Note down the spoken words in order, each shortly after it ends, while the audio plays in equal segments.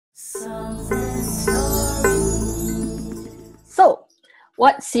So,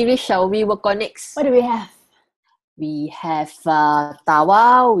 what series shall we work on next? What do we have? We have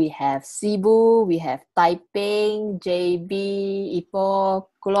Tawau, we have Cebu, we have Taiping, JB, Ipoh,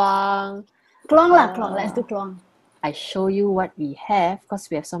 Keluang. Keluang. Let's do Keluang. I show you what we have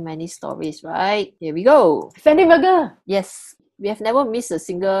because we have so many stories, right? Here we go. Fendy burger. Yes, we have never missed a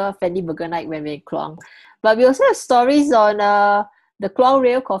single Fendy burger night when we're in Keluang. But we also have stories on the Keluang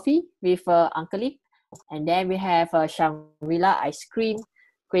Rail Coffee with Uncle Lim. And then we have Shangri-La ice cream,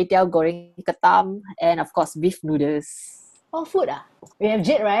 kway teow goreng ketam, and of course beef noodles. Oh, food We have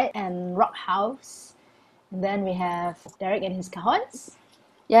Jit, right? And Rock House. And then we have Derek and his cajons.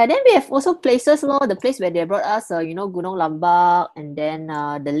 Yeah, then we have also places, the place where they brought us, Gunung Lambak, and then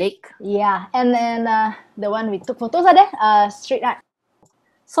the lake. Yeah, and then the one we took photos of there, street art.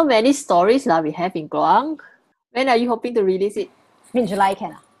 So many stories we have in Keluang. When are you hoping to release it? Mid-July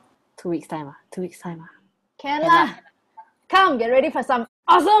can 2 weeks time. 2 weeks time. Can lah. Come, get ready for some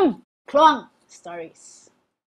awesome Keluang stories.